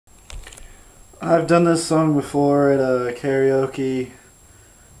I've done this song before at a karaoke.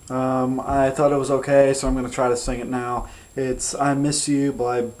 I thought it was okay, so I'm going to try to sing it now. It's I Miss You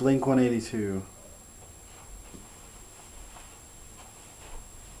by Blink-182.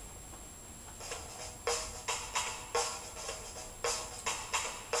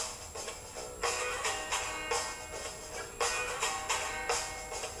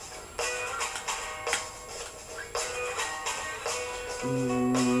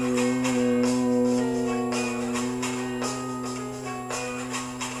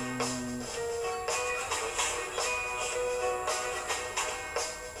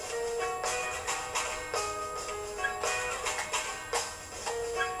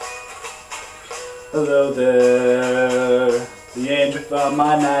 Hello there, the angel from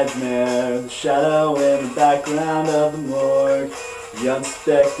my nightmare, the shadow in the background of the morgue, the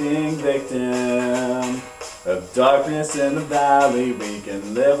unsuspecting victim of darkness in the valley. We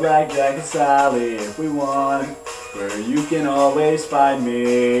can live like Jack and Sally if we want, where you can always find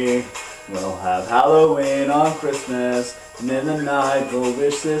me. We'll have Halloween on Christmas, and in the night we'll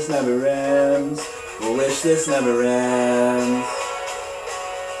wish this never ends. We'll wish this never ends.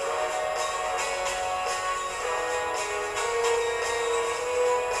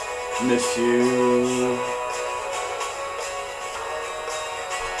 Miss you.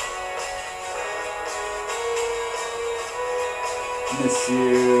 Miss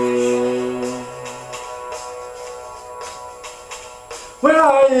you. Where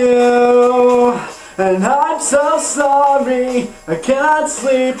are you? And I'm so sorry. I cannot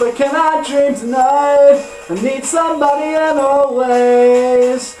sleep, I cannot dream tonight. I need somebody and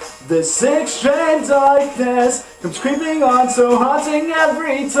always. This sick, strange darkness comes creeping on, so haunting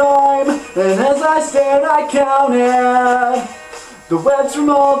every time. And as I stared, I counted the webs from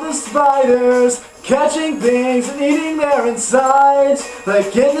all the spiders, catching things and eating their insides,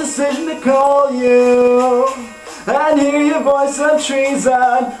 like indecision to call you and hear your voice of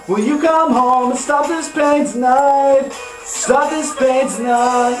treason. Will you come home and stop this pain tonight? Stop this pain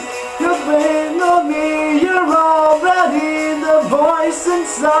tonight. You're waiting on me, you're already the voice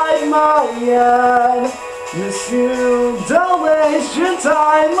inside my head. Miss you, don't waste your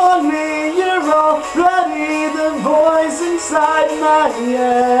time on me, you're already the voice inside my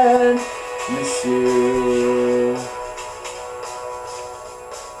head. Miss you.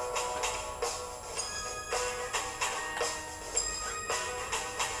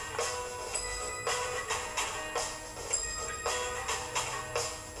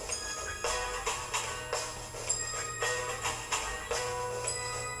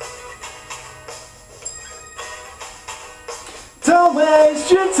 Don't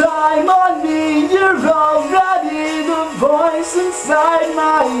waste your time on me, you're already the voice inside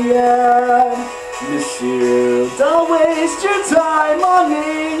my head. Miss you. Don't waste your time on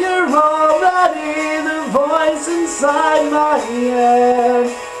me, you're already the voice inside my head.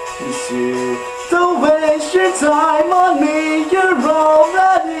 Miss you. Don't waste your time on me, you're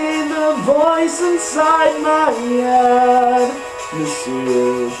already the voice inside my head. Miss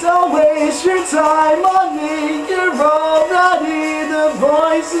you. Don't waste your time on me, you're already the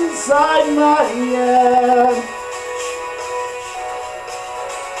voice inside my head.